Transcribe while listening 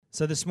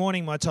So this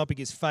morning my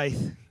topic is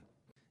faith.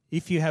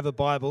 If you have a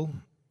Bible,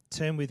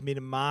 turn with me to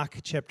Mark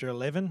chapter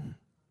 11.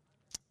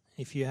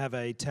 If you have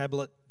a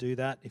tablet, do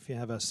that. If you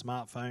have a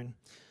smartphone,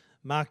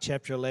 Mark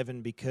chapter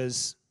 11,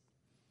 because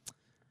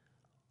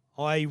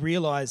I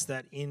realise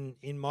that in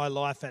my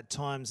life at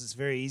times it's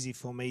very easy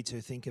for me to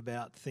think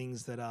about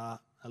things that are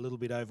a little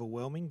bit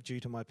overwhelming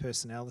due to my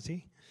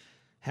personality.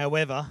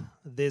 However,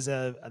 there's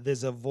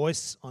a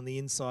voice on the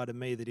inside of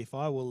me that if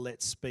I will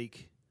let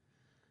speak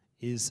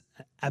is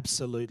an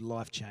absolute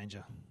life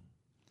changer.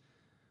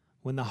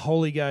 When the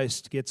Holy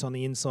Ghost gets on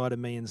the inside of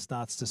me and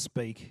starts to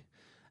speak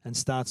and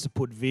starts to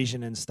put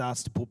vision and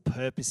starts to put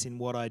purpose in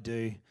what I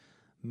do,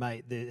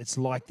 mate, it's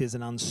like there's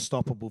an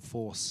unstoppable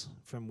force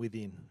from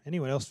within.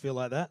 Anyone else feel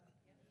like that?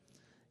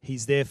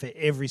 He's there for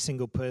every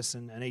single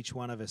person and each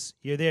one of us.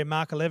 You're there,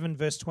 Mark 11,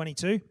 verse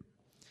 22.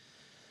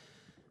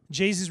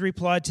 Jesus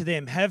replied to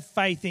them, "Have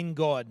faith in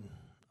God.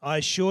 I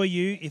assure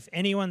you, if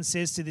anyone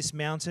says to this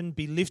mountain,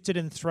 'Be lifted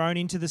and thrown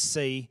into the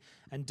sea,'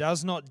 and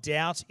does not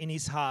doubt in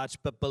his heart,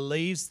 but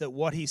believes that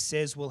what he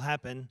says will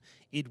happen,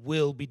 it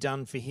will be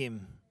done for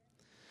him.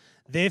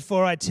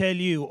 Therefore, I tell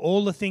you,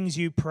 all the things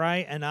you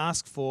pray and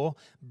ask for,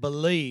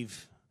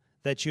 believe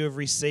that you have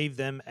received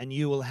them and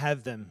you will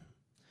have them."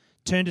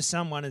 Turn to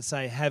someone and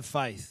say, "Have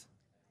faith."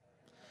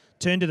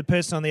 Turn to the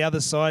person on the other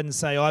side and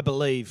say, "I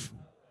believe."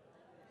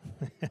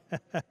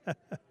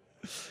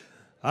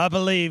 I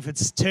believe.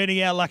 It's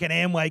turning out like an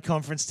Amway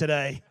conference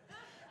today.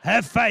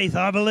 Have faith,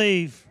 I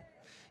believe.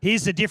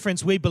 Here's the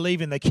difference. We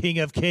believe in the King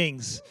of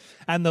Kings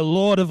and the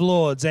Lord of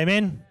Lords.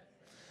 Amen?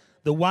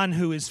 The one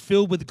who is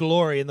filled with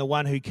glory and the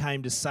one who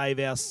came to save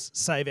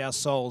our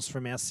souls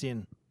from our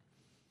sin.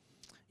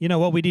 You know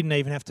what? We didn't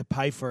even have to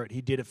pay for it.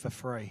 He did it for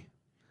free.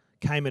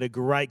 Came at a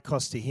great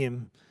cost to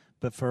him,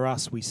 but for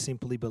us, we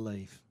simply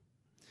believe.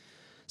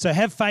 So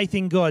have faith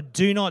in God.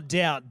 Do not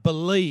doubt.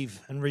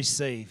 Believe and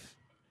receive.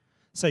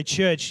 So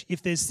church,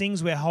 if there's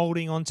things we're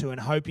holding on to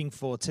and hoping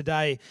for,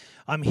 today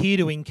I'm here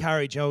to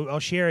encourage. I'll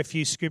share a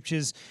few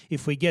scriptures.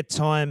 If we get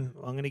time,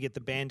 I'm going to get the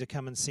band to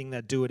come and sing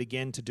that Do It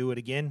Again.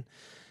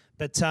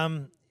 But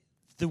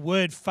the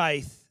word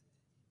faith,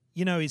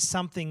 is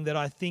something that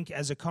I think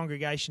as a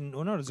congregation,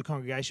 or not as a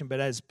congregation,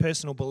 but as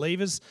personal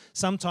believers,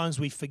 sometimes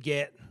we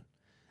forget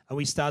and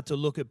we start to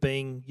look at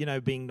being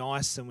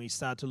nice, and we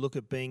start to look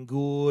at being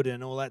good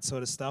and all that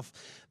sort of stuff.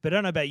 But I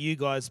don't know about you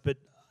guys, but,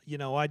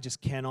 I just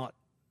cannot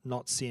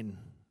not sin.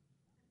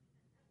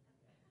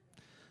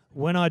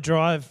 When I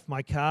drive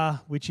my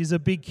car, which is a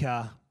big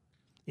car,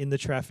 in the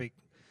traffic,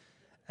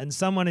 and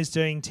someone is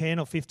doing 10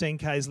 or 15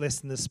 k's less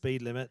than the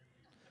speed limit,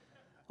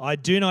 I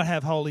do not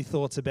have holy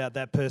thoughts about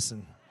that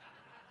person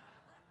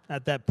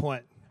at that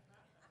point.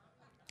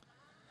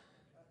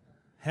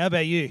 How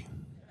about you?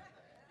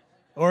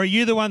 Or are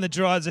you the one that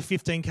drives a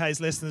 15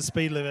 k's less than the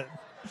speed limit?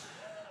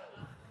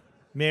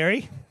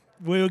 Mary,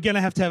 we were going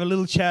to have a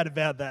little chat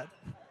about that.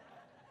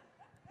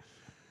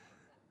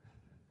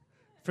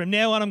 From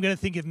now on, I'm going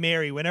to think of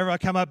Mary. Whenever I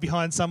come up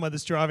behind someone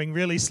that's driving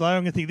really slow,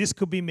 I'm going to think, this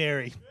could be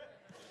Mary.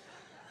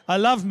 I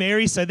love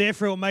Mary, so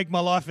therefore it will make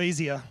my life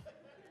easier.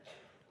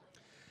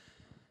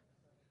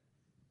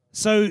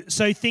 So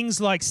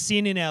things like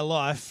sin in our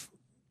life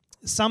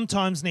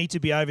sometimes need to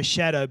be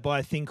overshadowed by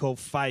a thing called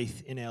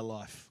faith in our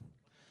life.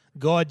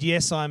 God,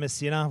 yes, I'm a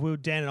sinner.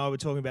 Dan and I were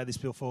talking about this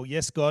before.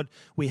 Yes, God,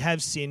 we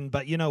have sinned,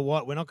 but you know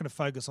what? We're not going to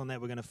focus on that.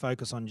 We're going to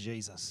focus on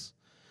Jesus.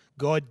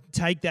 God,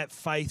 take that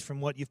faith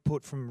from what you've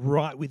put from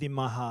right within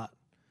my heart.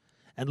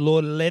 And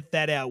Lord, let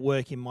that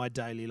outwork in my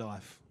daily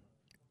life.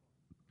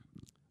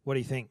 What do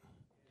you think?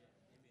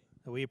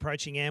 Are we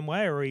approaching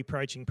Amway or are we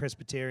approaching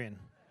Presbyterian?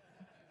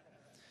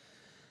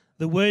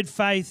 The word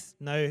faith,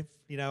 I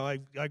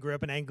grew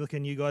up an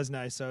Anglican, you guys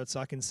know, so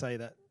I can say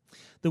that.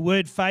 The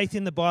word faith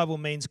in the Bible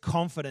means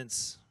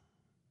confidence.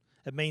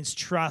 It means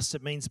trust.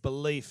 It means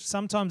belief.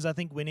 Sometimes I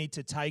think we need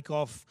to take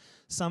out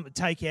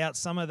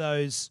some of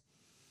those,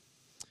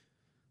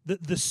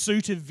 the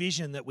suit of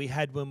vision that we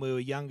had when we were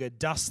younger,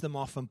 dust them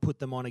off and put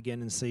them on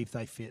again and see if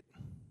they fit.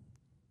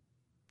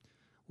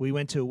 We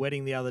went to a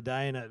wedding the other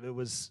day and it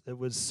was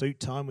suit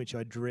time, which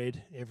I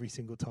dread every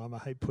single time. I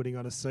hate putting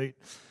on a suit.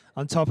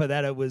 On top of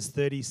that, it was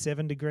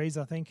 37 degrees,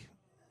 I think.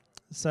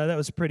 So that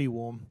was pretty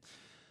warm.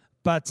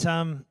 But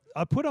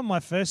I put on my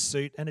first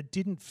suit and it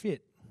didn't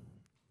fit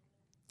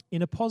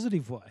in a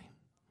positive way.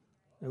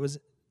 It was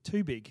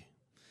too big.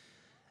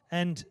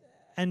 And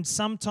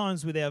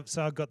sometimes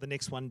so I got the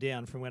next one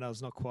down from when I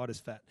was not quite as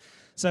fat.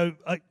 So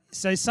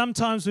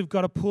sometimes we've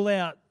got to pull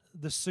out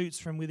the suits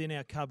from within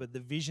our cupboard, the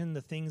vision,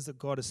 the things that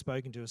God has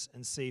spoken to us,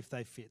 and see if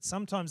they fit.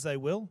 Sometimes they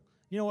will.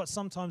 You know what?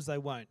 Sometimes they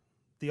won't.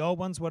 The old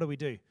ones, what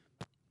do?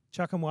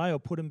 Chuck them away or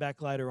put them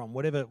back later on,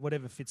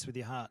 whatever fits with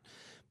your heart.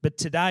 But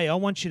today, I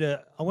want you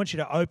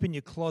to open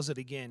your closet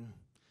again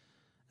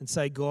and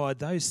say, God,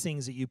 those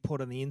things that you put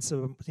on the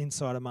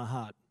inside of my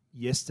heart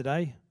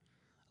yesterday,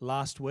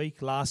 last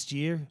week, last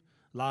year,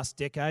 last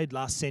decade,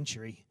 last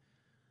century,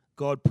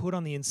 God, put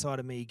on the inside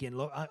of me again.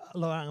 Lord,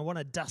 I want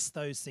to dust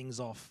those things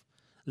off.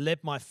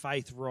 Let my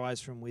faith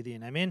rise from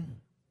within. Amen?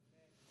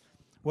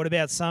 What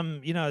about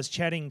some, I was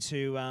chatting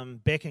to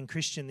Beck and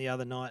Christian the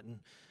other night, and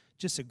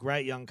just a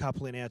great young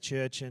couple in our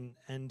church,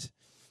 and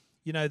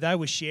they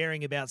were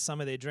sharing about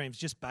some of their dreams,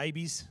 just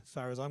babies, as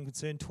far as I'm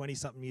concerned,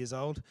 20-something years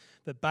old,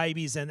 but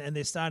babies, and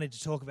they're starting to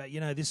talk about,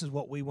 this is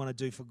what we want to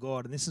do for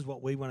God, and this is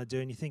what we want to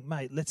do, and you think,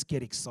 mate, let's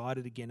get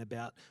excited again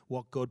about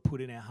what God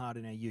put in our heart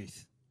in our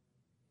youth,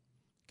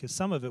 because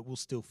some of it will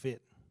still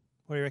fit.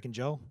 What do you reckon,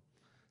 Joel?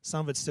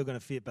 Some of it's still going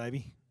to fit,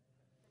 baby.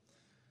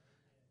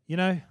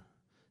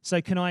 So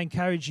can I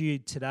encourage you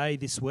today,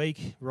 this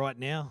week, right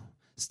now,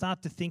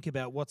 start to think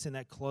about what's in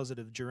that closet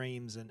of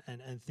dreams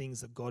and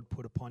things that God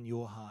put upon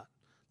your heart.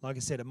 Like I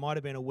said, it might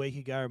have been a week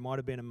ago, it might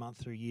have been a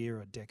month or a year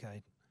or a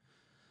decade.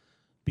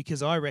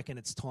 Because I reckon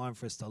it's time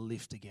for us to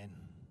lift again.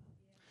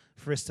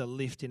 For us to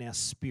lift in our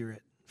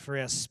spirit. For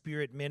our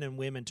spirit men and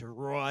women to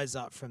rise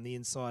up from the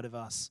inside of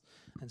us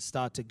and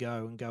start to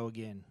go and go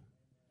again.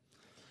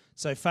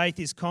 So faith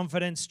is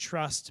confidence,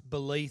 trust,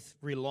 belief,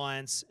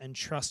 reliance, and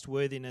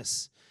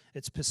trustworthiness.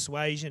 It's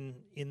persuasion.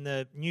 In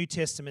the New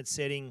Testament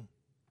setting,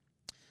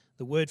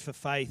 the word for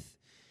faith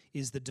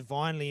is the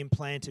divinely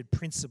implanted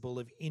principle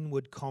of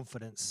inward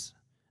confidence,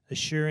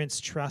 assurance,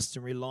 trust,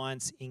 and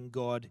reliance in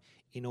God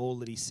in all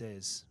that He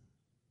says.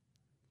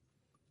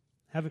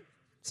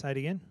 Say it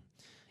again.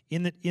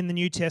 In the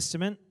New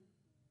Testament,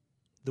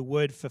 the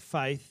word for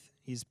faith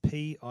is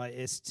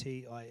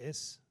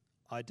pistis.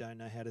 I don't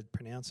know how to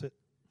pronounce it.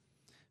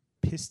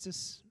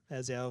 Pistis,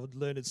 as our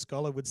learned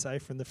scholar would say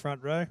from the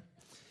front row.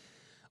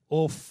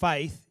 Or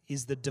faith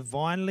is the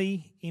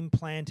divinely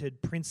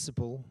implanted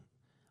principle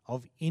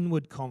of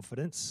inward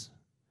confidence,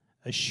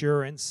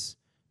 assurance,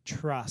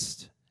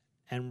 trust,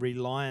 and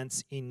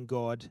reliance in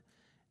God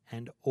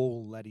and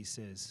all that He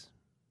says.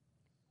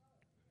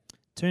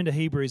 Turn to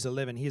Hebrews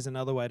 11. Here's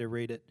another way to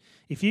read it.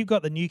 If you've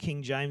got the New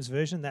King James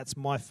Version, that's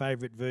my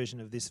favourite version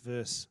of this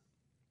verse.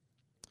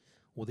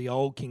 Well, the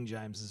old King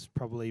James is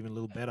probably even a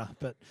little better,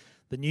 but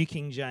the New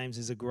King James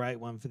is a great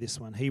one for this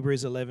one.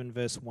 Hebrews 11,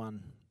 verse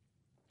 1.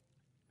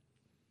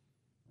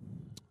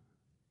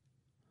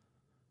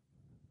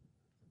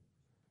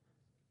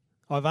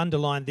 I've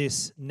underlined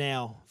this,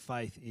 now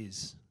faith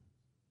is.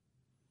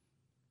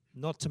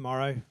 Not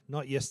tomorrow,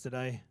 not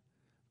yesterday,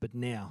 but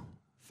now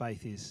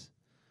faith is.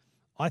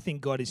 I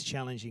think God is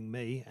challenging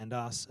me and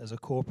us as a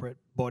corporate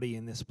body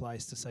in this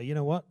place to say, you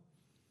know what?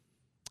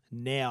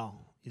 Now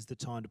is the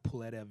time to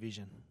pull out our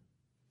vision.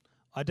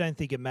 I don't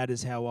think it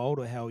matters how old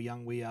or how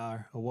young we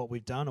are or what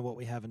we've done or what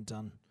we haven't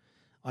done.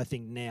 I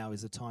think now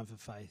is the time for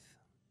faith.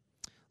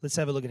 Let's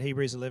have a look at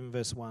Hebrews 11,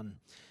 verse 1.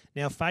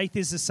 Now, faith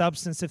is the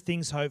substance of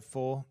things hoped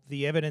for,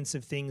 the evidence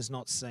of things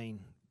not seen.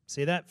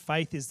 See that?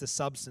 Faith is the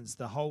substance,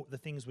 the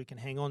things we can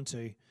hang on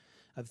to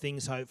of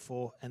things hoped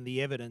for and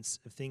the evidence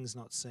of things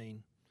not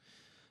seen.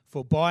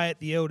 For by it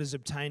the elders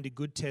obtained a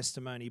good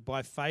testimony.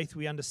 By faith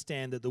we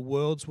understand that the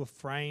worlds were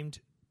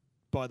framed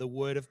by the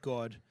word of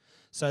God,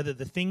 so that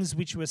the things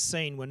which were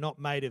seen were not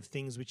made of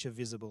things which are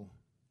visible.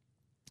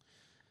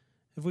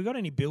 Have we got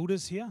any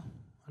builders here?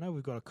 I know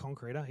we've got a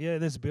concreter. Yeah,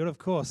 there's a builder, of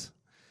course.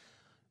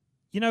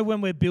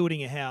 When we're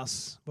building a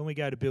house, when we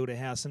go to build a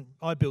house, and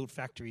I build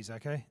factories,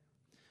 okay?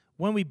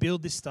 When we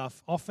build this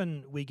stuff,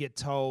 often we get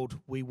told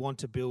we want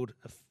to build,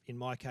 in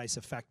my case,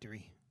 a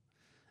factory.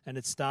 And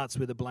it starts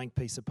with a blank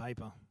piece of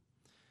paper.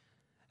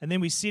 And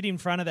then we sit in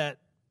front of that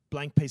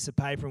blank piece of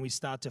paper and we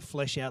start to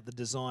flesh out the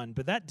design.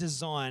 But that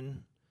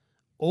design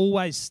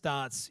always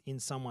starts in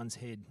someone's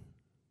head.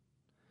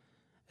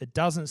 It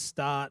doesn't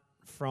start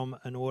from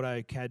an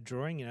AutoCAD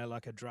drawing,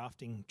 like a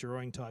drafting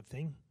drawing type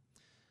thing.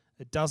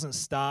 It doesn't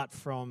start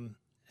from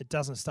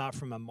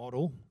a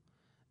model.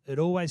 It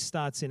always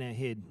starts in our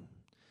head.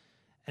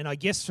 And I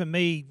guess for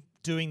me,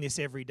 doing this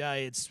every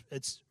day,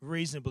 it's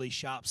reasonably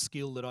sharp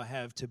skill that I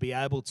have to be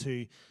able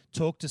to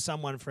talk to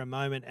someone for a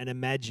moment and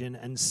imagine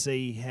and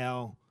see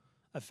how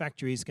a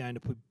factory is going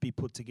to be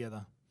put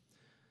together.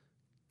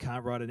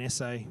 Can't write an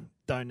essay,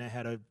 don't know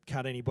how to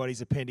cut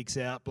anybody's appendix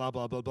out, blah,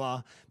 blah, blah,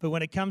 blah. But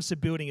when it comes to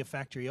building a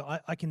factory,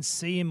 I can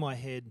see in my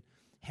head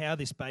how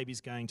this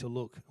baby's going to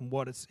look and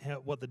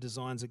what the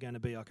designs are going to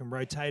be. I can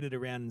rotate it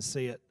around and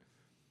see it.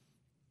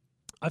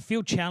 I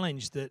feel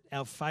challenged that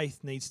our faith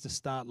needs to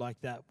start like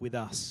that with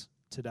us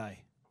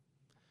today.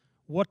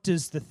 What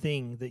does the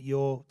thing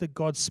that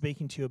God's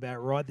speaking to you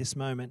about right this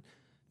moment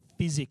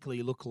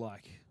physically look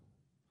like?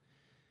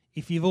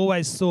 If you've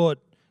always thought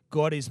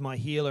God is my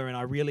healer and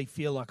I really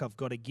feel like I've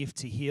got a gift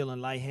to heal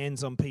and lay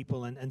hands on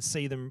people and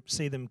see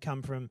them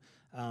come from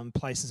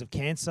places of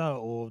cancer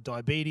or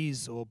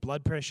diabetes or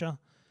blood pressure,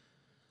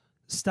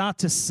 start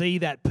to see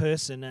that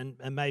person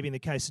and maybe in the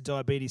case of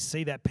diabetes,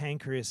 see that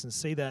pancreas and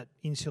see that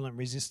insulin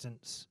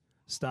resistance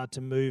start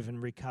to move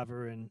and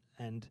recover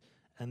and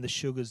the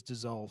sugars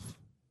dissolve.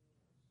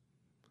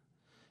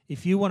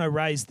 If you want to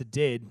raise the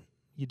dead,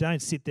 you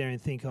don't sit there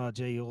and think, oh,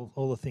 gee,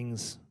 all the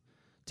things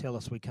tell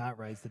us we can't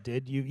raise the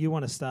dead. You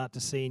want to start to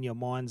see in your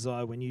mind's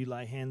eye when you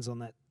lay hands on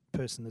that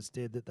person that's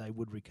dead that they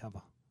would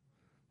recover,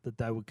 that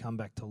they would come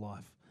back to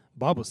life. The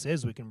Bible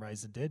says we can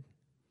raise the dead.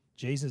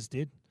 Jesus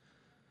did.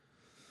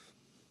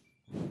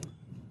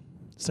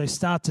 So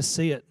start to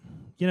see it.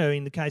 You know,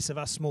 in the case of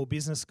us small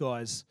business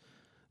guys,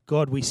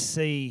 God, we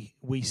see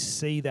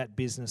that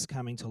business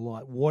coming to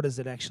light. What does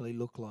it actually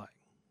look like?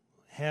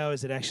 How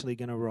is it actually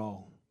going to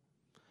roll?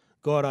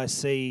 God, I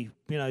see,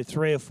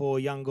 3 or 4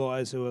 young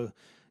guys who are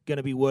going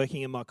to be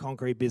working in my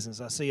concrete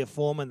business. I see a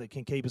foreman that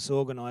can keep us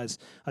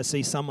organised. I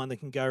see someone that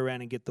can go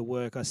around and get the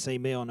work. I see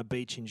me on a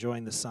beach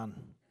enjoying the sun.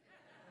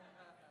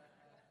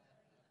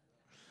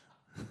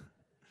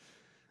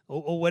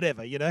 or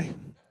whatever, Do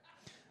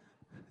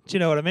you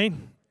know what I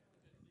mean?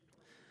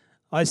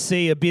 I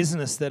see a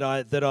business that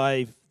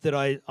I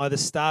either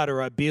start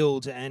or I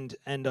build, and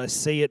I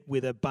see it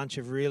with a bunch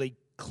of really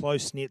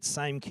close-knit,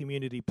 same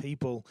community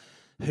people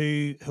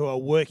who are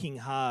working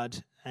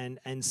hard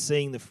and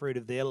seeing the fruit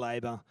of their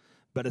labour,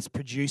 but it's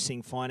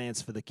producing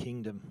finance for the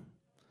kingdom.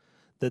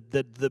 That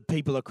the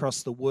people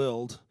across the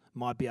world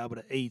might be able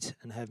to eat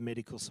and have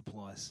medical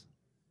supplies.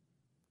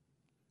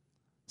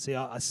 See,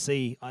 I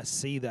see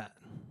that.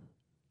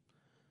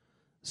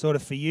 Sort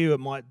of for you, it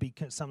might be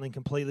something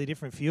completely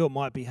different. For you, it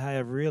might be,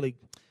 hey,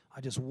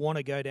 I just want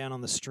to go down on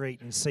the street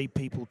and see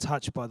people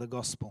touched by the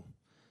gospel.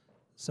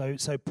 So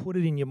put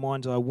it in your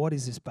mind's eye, what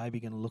is this baby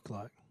going to look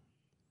like?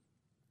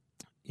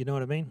 You know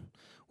what I mean?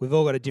 We've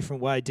all got a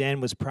different way. Dan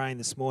was praying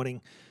this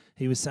morning.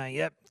 He was saying,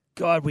 yep,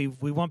 God, we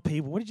want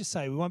people. What did you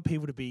say? We want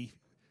people to be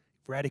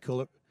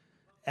radical,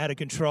 out of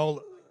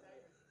control.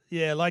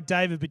 Yeah, like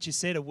David, but you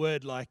said a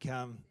word like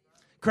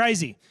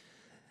crazy.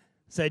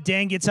 So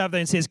Dan gets up there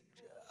and says,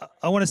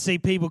 I want to see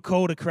people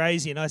called a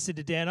crazy. And I said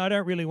to Dan, I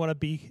don't really want to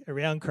be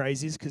around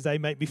crazies because they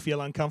make me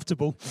feel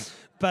uncomfortable.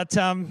 But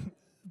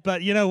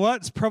you know what?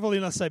 It's probably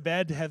not so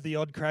bad to have the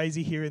odd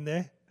crazy here and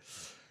there.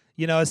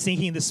 I was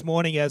thinking this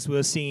morning as we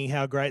were singing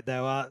How Great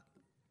Thou Art,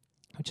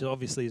 which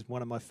obviously is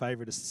one of my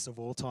favourites of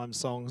all time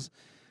songs,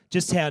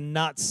 just how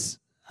nuts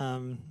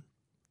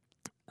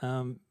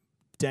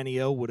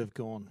Danielle would have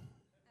gone.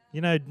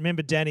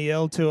 Remember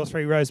Danielle 2 or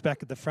 3 rows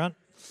back at the front?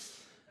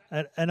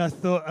 And I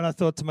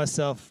thought to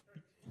myself,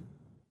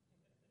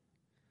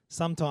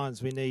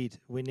 sometimes we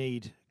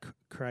need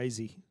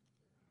crazy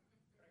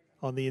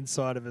on the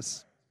inside of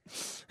us.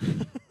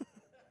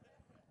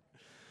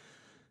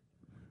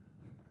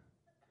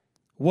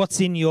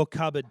 What's in your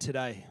cupboard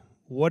today?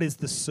 What is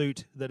the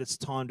suit that it's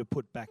time to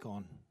put back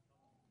on?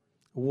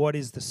 What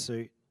is the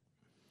suit?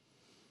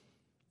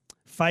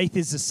 Faith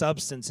is the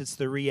substance. It's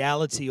the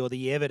reality or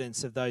the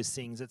evidence of those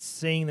things. It's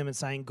seeing them and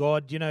saying,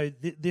 God,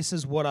 this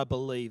is what I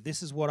believe.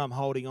 This is what I'm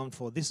holding on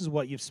for. This is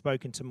what you've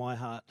spoken to my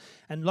heart.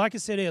 And like I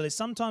said earlier,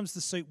 sometimes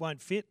the suit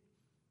won't fit.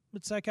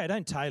 It's okay.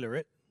 Don't tailor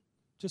it.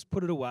 Just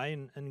put it away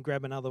and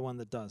grab another one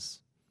that does.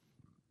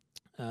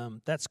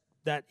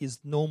 That is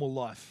normal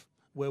life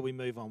where we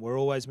move on. We're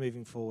always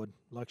moving forward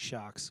like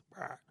sharks.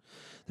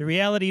 The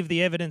reality of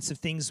the evidence of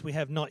things we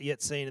have not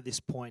yet seen at this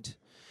point.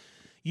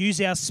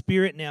 Use our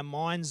spirit and our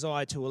mind's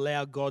eye to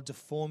allow God to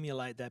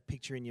formulate that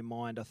picture in your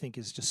mind, I think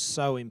is just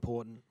so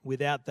important.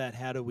 Without that,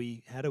 how do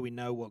we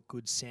know what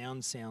good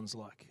sound sounds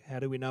like? How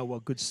do we know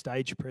what good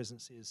stage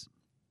presence is?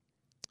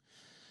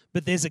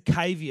 But there's a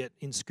caveat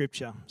in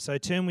Scripture. So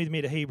turn with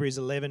me to Hebrews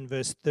 11,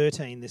 verse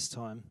 13 this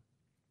time.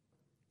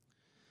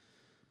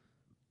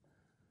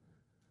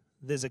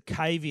 There's a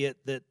caveat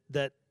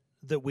that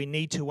we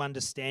need to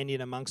understand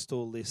in amongst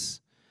all this,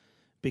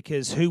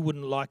 because who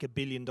wouldn't like $1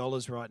 billion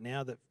right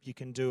now that you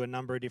can do a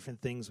number of different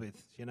things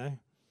with,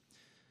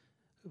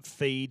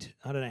 Feed,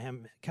 I don't know,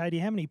 Katie,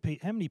 how many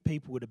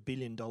people would $1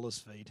 billion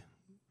feed?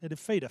 It'd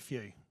feed a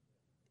few,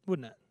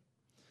 wouldn't it?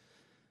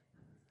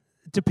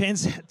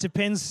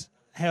 Depends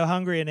how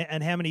hungry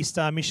and how many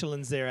star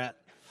Michelins they're at.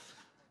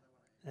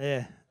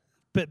 Yeah,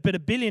 but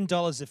 $1 billion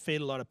would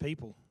feed a lot of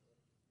people.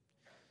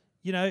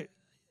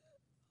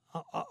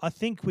 I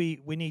think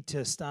we need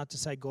to start to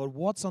say, God,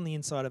 what's on the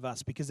inside of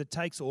us? Because it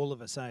takes all of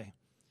us, It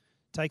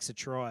takes a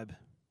tribe.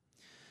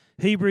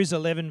 Hebrews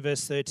 11,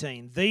 verse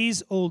 13.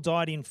 These all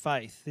died in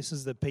faith. This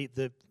is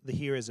the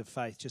heroes of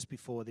faith just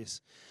before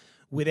this.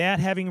 Without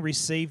having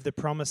received the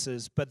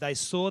promises, but they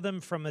saw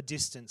them from a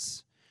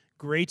distance,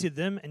 greeted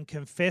them, and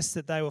confessed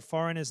that they were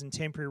foreigners and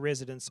temporary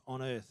residents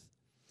on earth.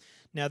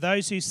 Now,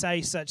 those who say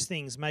such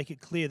things make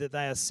it clear that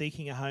they are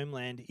seeking a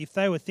homeland. If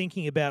they were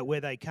thinking about where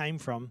they came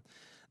from,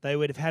 they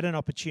would have had an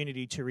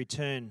opportunity to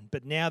return,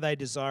 but now they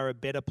desire a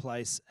better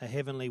place, a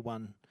heavenly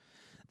one.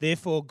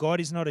 Therefore, God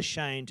is not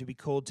ashamed to be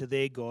called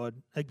their God,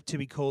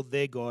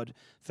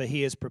 for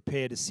he has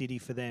prepared a city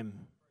for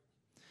them.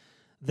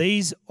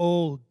 These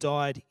all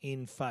died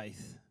in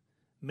faith,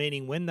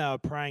 meaning when they were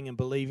praying and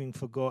believing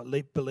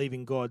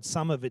God,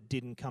 some of it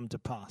didn't come to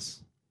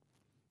pass.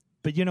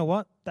 But you know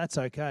what? That's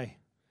okay,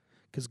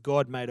 because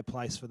God made a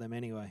place for them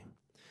anyway.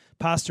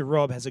 Pastor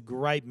Rob has a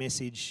great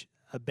message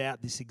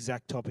about this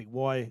exact topic.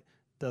 Why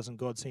doesn't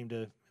God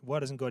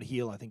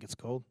heal, I think it's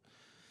called,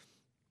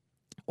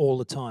 all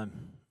the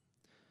time?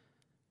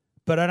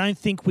 But I don't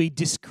think we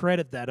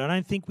discredit that. I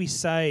don't think we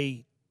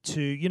say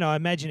to,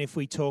 imagine if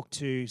we talk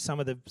to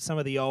some of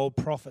the old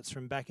prophets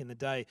from back in the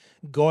day,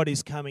 God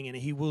is coming and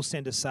he will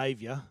send a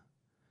saviour.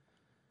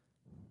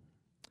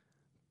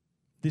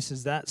 This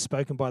is that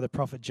spoken by the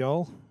prophet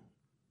Joel.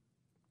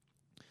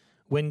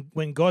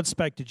 When God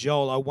spoke to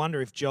Joel, I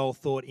wonder if Joel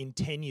thought in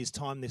 10 years'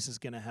 time this is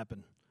going to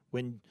happen,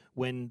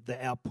 when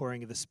the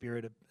outpouring of the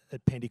Spirit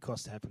at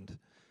Pentecost happened.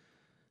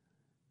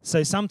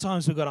 So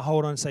sometimes we've got to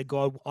hold on and say,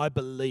 God, I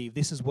believe.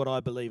 This is what I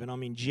believe, and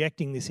I'm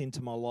injecting this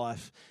into my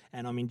life,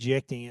 and I'm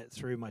injecting it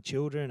through my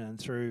children and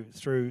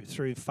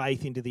through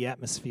faith into the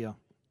atmosphere.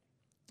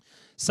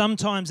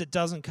 Sometimes it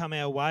doesn't come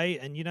our way,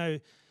 and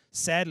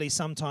sadly,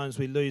 sometimes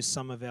we lose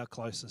some of our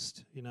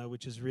closest,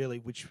 which is really,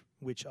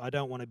 which I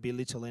don't want to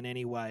belittle in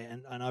any way.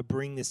 And I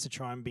bring this to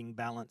try and bring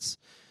balance,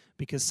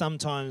 because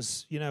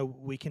sometimes,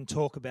 we can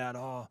talk about,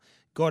 oh,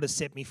 God has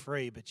set me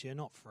free, but you're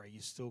not free.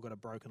 You've still got a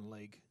broken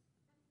leg,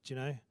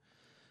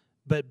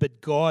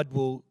 But God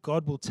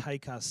will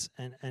take us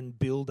and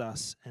build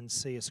us and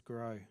see us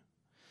grow.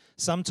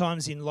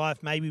 Sometimes in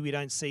life, maybe we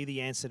don't see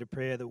the answer to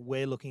prayer that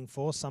we're looking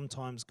for.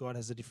 Sometimes God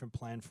has a different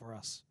plan for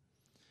us.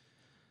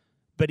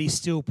 But he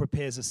still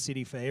prepares a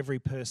city for every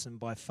person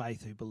by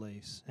faith who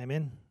believes.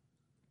 Amen?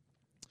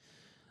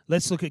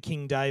 Let's look at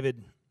King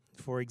David,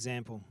 for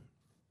example.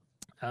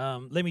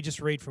 Let me just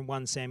read from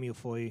 1 Samuel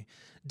for you.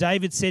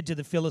 David said to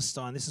the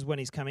Philistine, this is when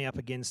he's coming up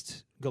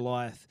against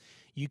Goliath,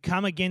 "You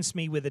come against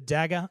me with a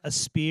dagger, a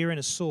spear, and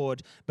a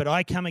sword, but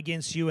I come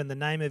against you in the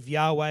name of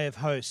Yahweh of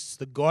hosts,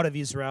 the God of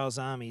Israel's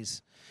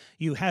armies.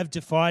 You have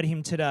defied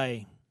him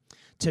today.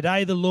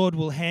 Today the Lord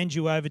will hand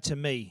you over to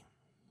me."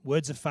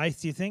 Words of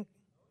faith, do you think?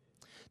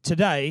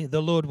 Today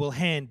the Lord will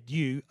hand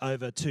you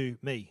over to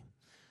me.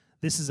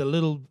 This is a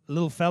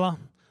little fella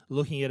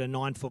looking at a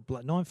 9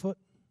 foot?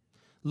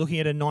 Looking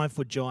at a 9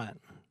 foot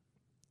giant.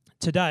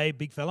 Today,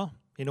 big fella,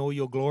 in all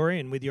your glory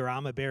and with your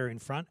armor bearer in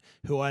front,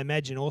 who I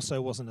imagine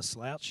also wasn't a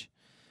slouch,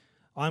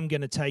 I'm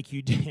going to take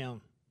you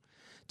down.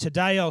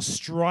 Today I'll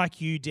strike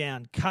you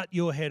down, cut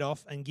your head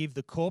off, and give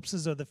the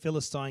corpses of the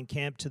Philistine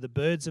camp to the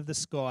birds of the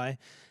sky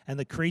and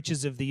the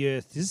creatures of the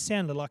earth. This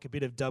sounded like a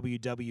bit of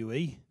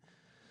WWE.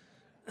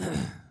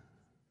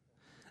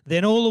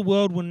 Then all the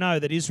world will know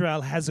that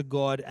Israel has a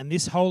God, and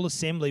this whole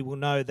assembly will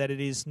know that it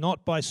is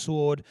not by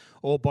sword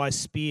or by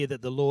spear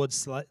that the Lord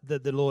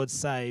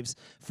saves,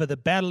 for the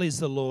battle is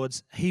the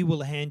Lord's. He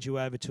will hand you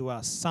over to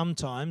us.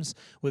 Sometimes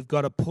we've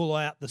got to pull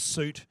out the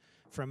suit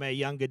from our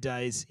younger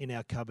days in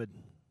our cupboard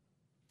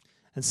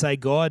and say,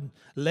 God,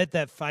 let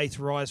that faith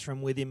rise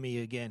from within me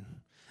again.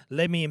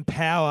 Let me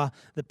empower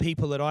the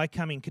people that I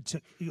come in,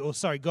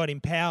 God,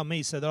 empower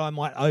me so that I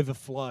might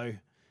overflow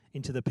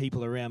into the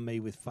people around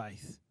me with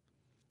faith.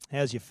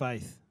 How's your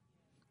faith?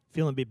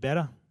 Feeling a bit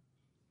better?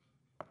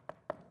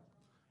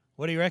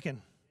 What do you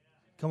reckon?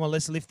 Come on,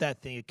 let's lift that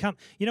thing.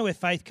 You know where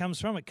faith comes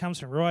from? It comes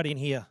from right in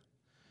here,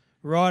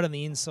 right on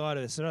the inside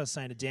of us. What I was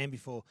saying to Dan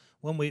before,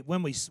 when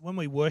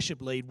we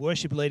worship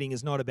leading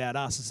is not about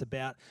us. It's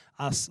about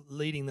us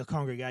leading the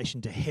congregation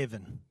to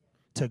heaven,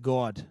 to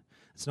God.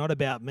 It's not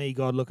about me,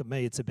 God, look at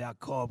me. It's about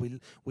God.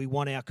 We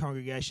want our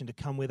congregation to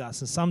come with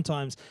us. And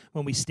sometimes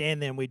when we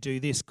stand there and we do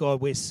this,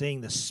 God, we're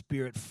seeing the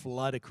Spirit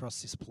flood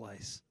across this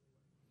place.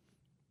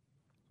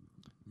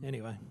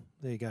 Anyway,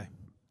 there you go.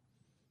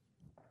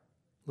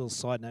 Little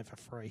side note for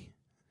free.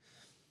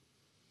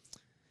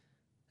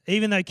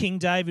 Even though King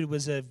David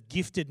was a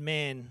gifted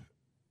man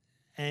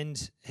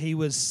and he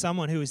was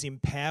someone who was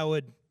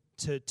empowered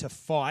to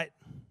fight,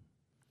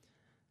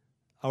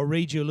 I'll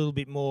read you a little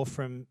bit more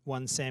from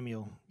 1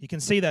 Samuel. You can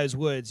see those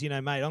words, mate,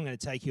 I'm going to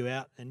take you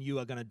out and you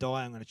are going to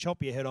die. I'm going to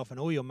chop your head off, and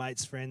all your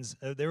mates, friends,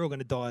 they're all going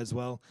to die as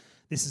well.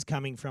 This is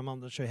coming from, I'm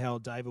not sure how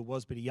old David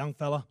was, but a young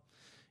fella.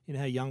 You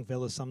know how young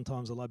fellas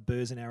sometimes are like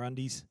burrs in our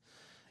undies.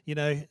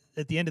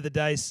 At the end of the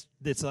day,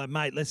 it's like,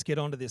 mate, let's get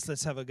onto this.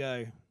 Let's have a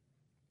go.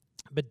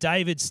 But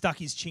David stuck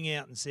his chin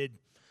out and said,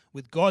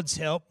 with God's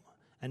help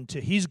and to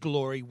his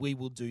glory, we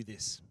will do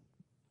this.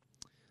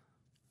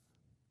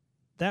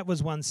 That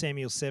was 1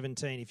 Samuel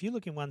 17. If you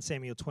look in 1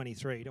 Samuel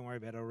 23, don't worry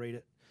about it, I'll read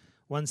it.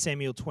 1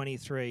 Samuel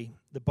 23,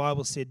 the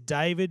Bible said,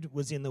 David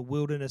was in the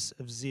wilderness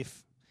of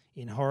Ziph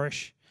in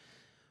Horish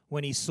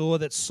when he saw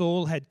that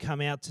Saul had come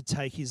out to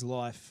take his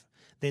life.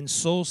 Then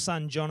Saul's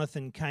son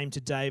Jonathan came to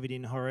David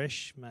in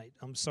Horish. Mate,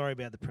 I'm sorry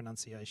about the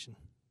pronunciation.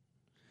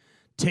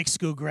 Tech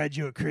school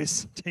graduate,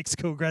 Chris. Tech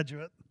school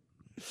graduate.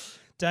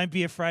 Don't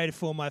be afraid,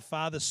 for my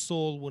father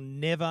Saul will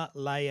never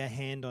lay a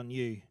hand on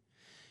you.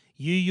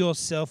 You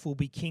yourself will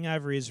be king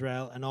over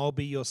Israel, and I'll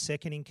be your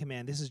second in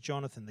command. This is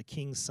Jonathan, the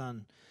king's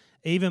son.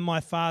 Even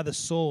my father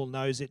Saul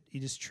knows it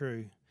is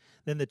true.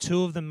 Then the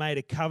two of them made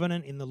a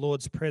covenant in the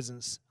Lord's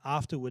presence.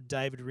 Afterward,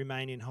 David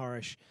remained in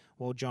Horish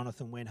while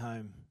Jonathan went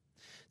home.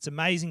 It's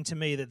amazing to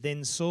me that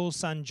then Saul's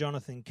son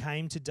Jonathan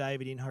came to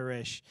David in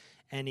Horish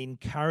and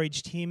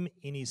encouraged him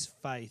in his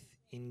faith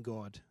in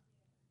God.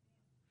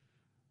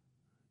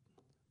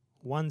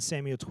 1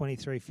 Samuel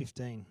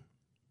 23:15.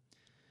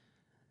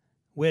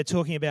 We're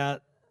talking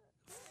about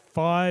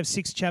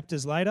 5-6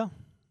 chapters later.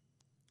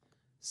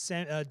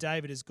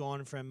 David has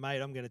gone from,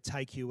 mate, I'm going to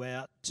take you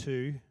out,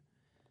 to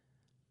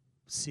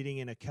sitting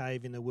in a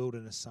cave in the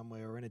wilderness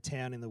somewhere, or in a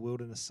town in the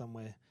wilderness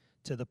somewhere,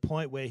 to the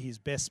point where his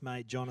best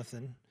mate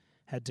Jonathan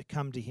had to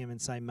come to him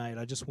and say, mate,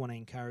 I just want to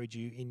encourage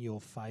you in your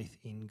faith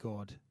in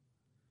God.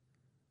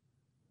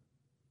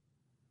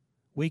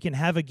 We can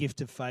have a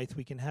gift of faith.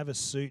 We can have a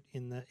suit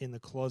in the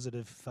closet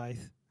of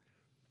faith.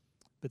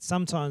 But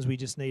sometimes we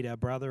just need our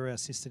brother or our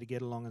sister to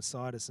get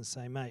alongside us and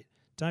say, mate,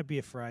 don't be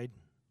afraid.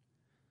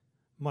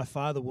 My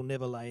father will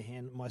never lay a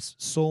hand, my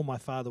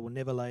father will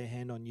never lay a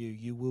hand on you.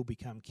 You will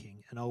become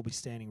king, and I'll be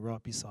standing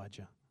right beside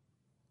you.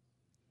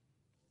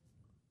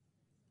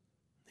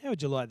 How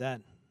would you like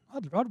that?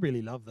 I'd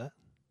really love that.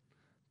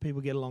 People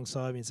get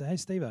alongside me and say, hey,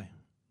 Steve-O,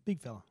 big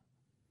fella,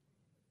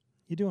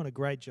 you're doing a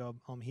great job.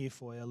 I'm here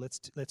for you.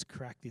 Let's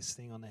crack this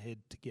thing on the head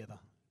together.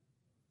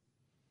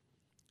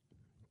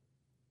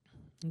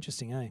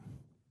 Interesting, eh?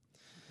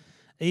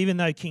 Even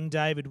though King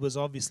David was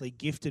obviously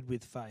gifted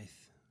with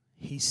faith,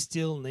 he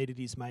still needed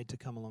his mate to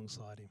come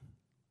alongside him.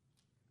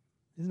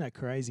 Isn't that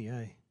crazy,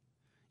 eh?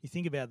 You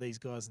think about these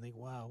guys and think,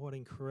 wow, what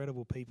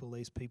incredible people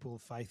these people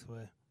of faith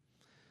were.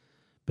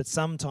 But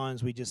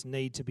sometimes we just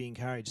need to be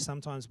encouraged,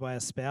 sometimes by our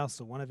spouse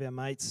or one of our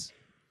mates,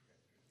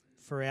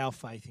 for our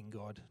faith in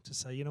God, to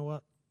say, you know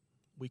what,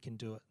 we can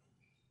do it.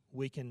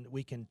 We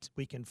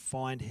can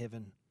find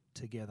heaven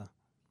together.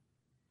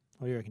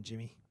 What do you reckon,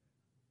 Jimmy?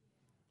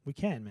 We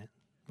can, man.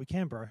 We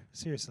can, bro.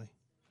 Seriously.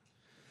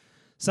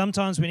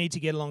 Sometimes we need to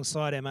get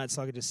alongside our mates,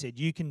 like I just said.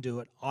 You can do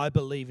it. I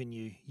believe in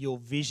you. Your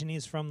vision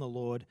is from the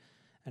Lord,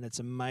 and it's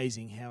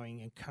amazing how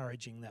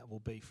encouraging that will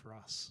be for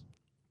us.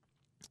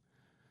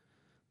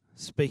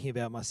 Speaking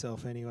about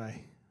myself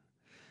anyway.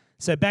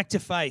 So back to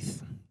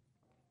faith.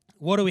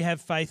 What do we have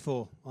faith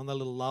for? On the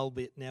little lull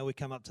bit, now we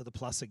come up to the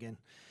plus again.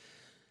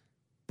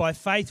 By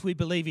faith we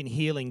believe in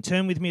healing.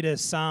 Turn with me to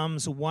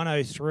Psalms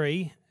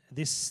 103.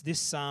 This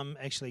psalm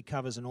actually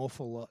covers an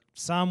awful lot.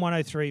 Psalm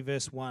 103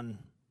 verse 1.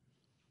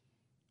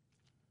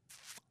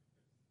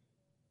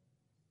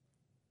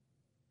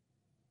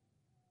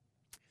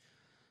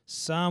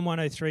 Psalm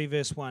 103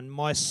 verse 1.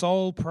 My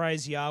soul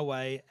praise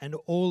Yahweh, and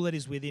all that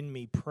is within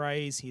me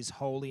praise his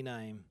holy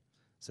name.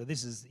 So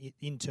this is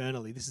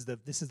internally. This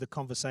is the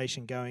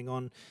conversation going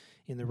on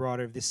in the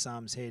writer of this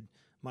psalm's head.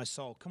 My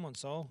soul. Come on,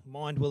 soul.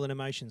 Mind, will, and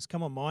emotions.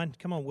 Come on, mind.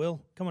 Come on,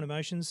 will. Come on,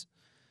 emotions.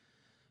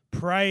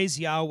 Praise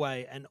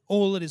Yahweh, and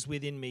all that is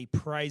within me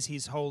praise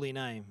his holy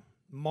name.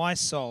 My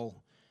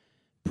soul,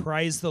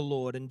 praise the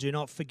Lord, and do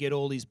not forget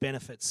all his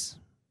benefits.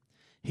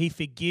 He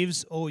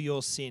forgives all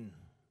your sin.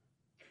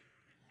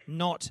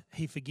 Not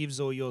he forgives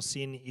all your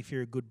sin if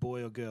you're a good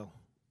boy or girl.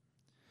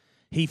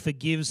 He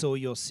forgives all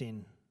your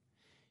sin.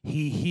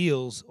 He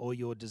heals all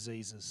your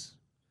diseases.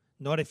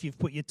 Not if you've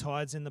put your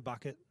tithes in the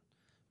bucket,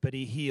 but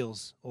he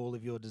heals all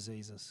of your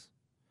diseases.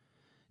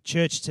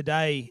 Church,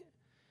 today,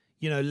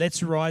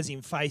 let's rise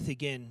in faith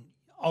again.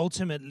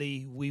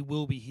 Ultimately, we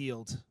will be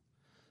healed.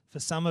 For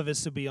some of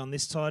us, it'll be on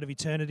this side of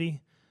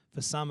eternity.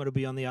 For some, it'll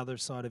be on the other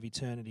side of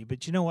eternity.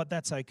 But you know what?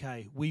 That's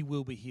okay. We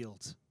will be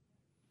healed.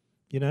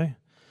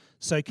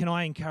 So can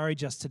I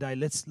encourage us today?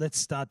 Let's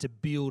start to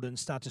build and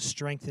start to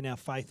strengthen our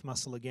faith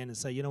muscle again and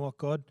say, you know what,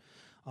 God?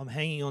 I'm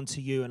hanging on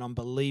to you and I'm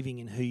believing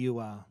in who you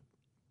are.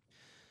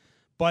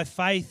 By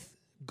faith,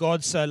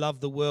 God so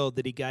loved the world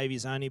that he gave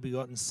his only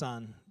begotten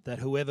Son, that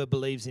whoever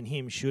believes in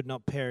him should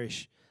not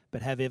perish,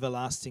 but have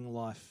everlasting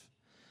life.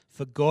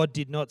 For God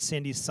did not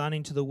send his Son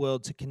into the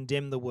world to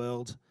condemn the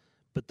world,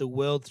 but the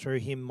world through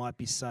him might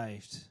be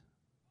saved.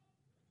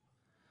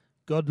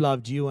 God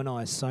loved you and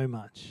I so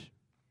much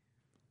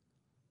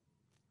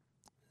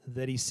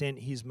that he sent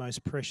his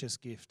most precious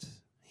gift,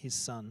 his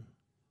Son,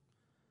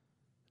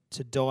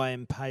 to die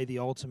and pay the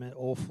ultimate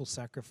awful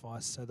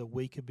sacrifice so that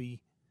we could be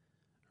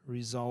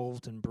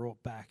resolved and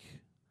brought back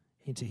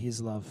into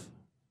his love.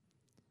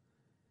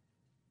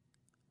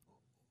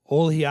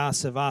 All he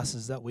asks of us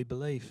is that we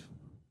believe,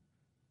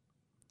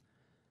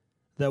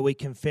 that we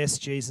confess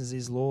Jesus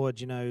is Lord.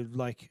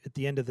 Like at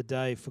the end of the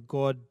day, for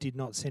God did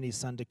not send his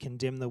Son to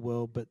condemn the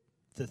world, but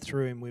that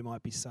through him we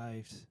might be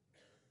saved.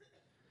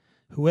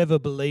 Whoever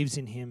believes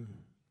in him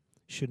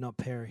should not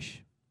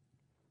perish.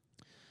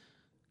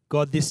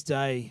 God, this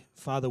day,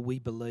 Father, we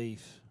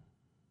believe.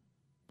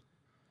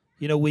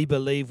 We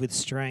believe with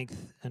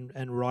strength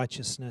and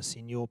righteousness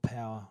in your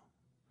power.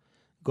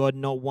 God,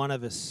 not one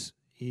of us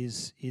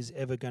is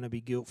ever going to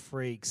be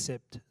guilt-free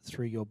except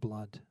through your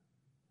blood.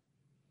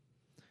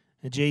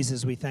 And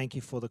Jesus, we thank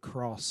you for the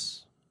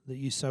cross that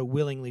you so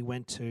willingly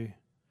went to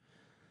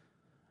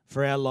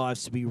for our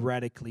lives to be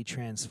radically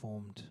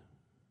transformed.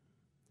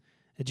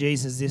 And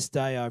Jesus, this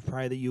day I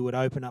pray that you would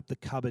open up the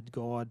cupboard,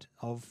 God,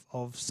 of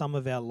some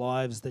of our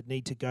lives that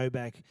need to go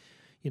back,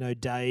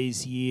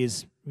 days,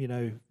 years,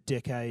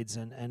 decades,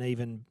 and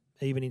even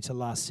into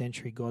last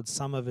century, God.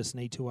 Some of us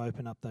need to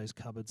open up those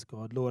cupboards,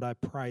 God. Lord, I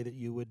pray that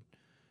you would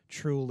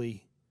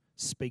truly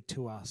speak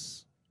to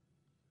us,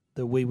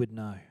 that we would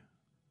know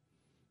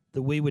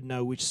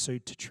which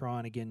suit to try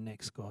on again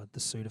next, God, the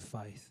suit of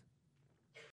faith.